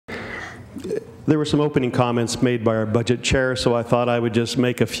There were some opening comments made by our budget chair, so I thought I would just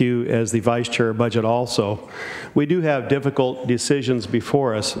make a few as the vice chair of budget also. We do have difficult decisions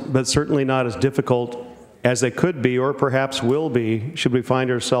before us, but certainly not as difficult as they could be or perhaps will be should we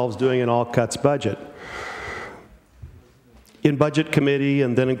find ourselves doing an all-cuts budget. In budget committee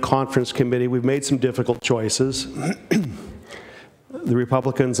and then in conference committee, we've made some difficult choices. The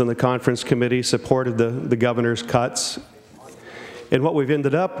Republicans in the conference committee supported the governor's cuts. And what we've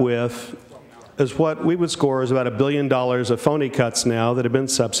ended up with is what we would score as about $1 billion of phony cuts now that have been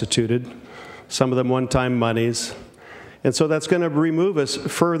substituted, some of them one-time monies. And so that's going to remove us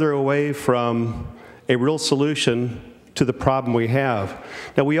further away from a real solution to the problem we have.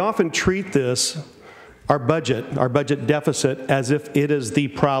 Now, we often treat this, our budget deficit, as if it is the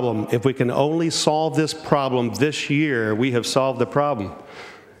problem. If we can only solve this problem this year, we have solved the problem.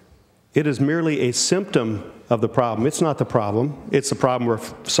 It is merely a symptom of the problem. It's not the problem. It's the problem we're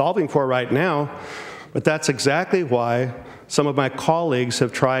solving for right now. But that's exactly why some of my colleagues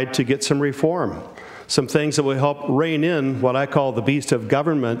have tried to get some reform, some things that will help rein in what I call the beast of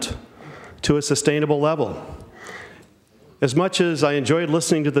government to a sustainable level. As much as I enjoyed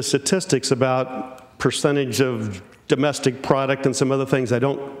listening to the statistics about percentage of domestic product and some other things I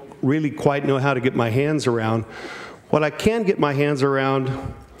don't really quite know how to get my hands around, what I can get my hands around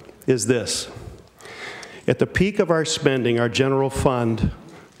is this. At the peak of our spending, our general fund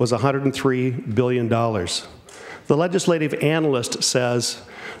was $103 billion. The legislative analyst says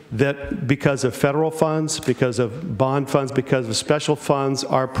that because of federal funds, because of bond funds, because of special funds,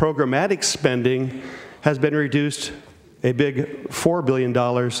 our programmatic spending has been reduced a big $4 billion to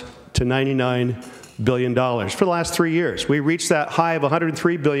 $99 billion for the last 3 years. We reached that high of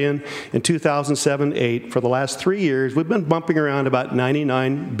 $103 billion in 2007-8. For the last 3 years, we've been bumping around about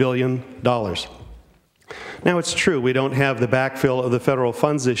 $99 billion. Now, it's true we don't have the backfill of the federal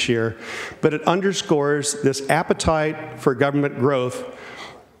funds this year, but it underscores this appetite for government growth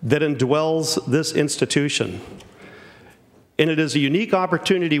that indwells this institution. And it is a unique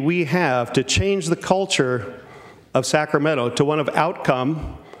opportunity we have to change the culture of Sacramento to one of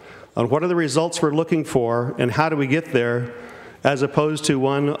outcome on what are the results we're looking for and how do we get there, as opposed to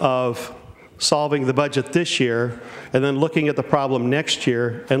one of solving the budget this year and then looking at the problem next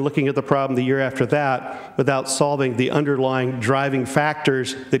year and looking at the problem the year after that without solving the underlying driving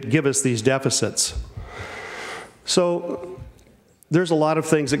factors that give us these deficits. So there's a lot of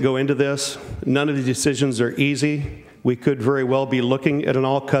things that go into this. None of the decisions are easy. We could very well be looking at an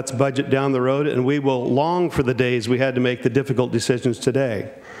all-cuts budget down the road, and we will long for the days we had to make the difficult decisions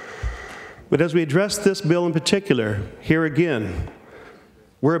today. But as we address this bill in particular, here again,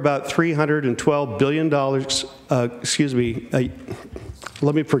 we're about $312 billion,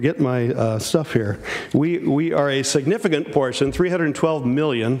 let me forget my stuff here. We are a significant portion, 312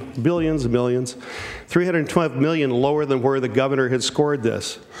 million, billions and millions, 312 million lower than where the governor had scored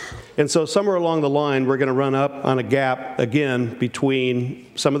this. And so somewhere along the line, we're going to run up on a gap again between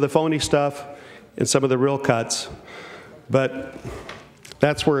some of the phony stuff and some of the real cuts. But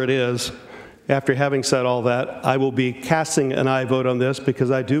that's where it is. After having said all that, I will be casting an aye vote on this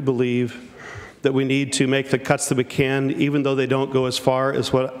because I do believe that we need to make the cuts that we can, even though they don't go as far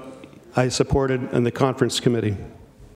as what I supported in the conference committee.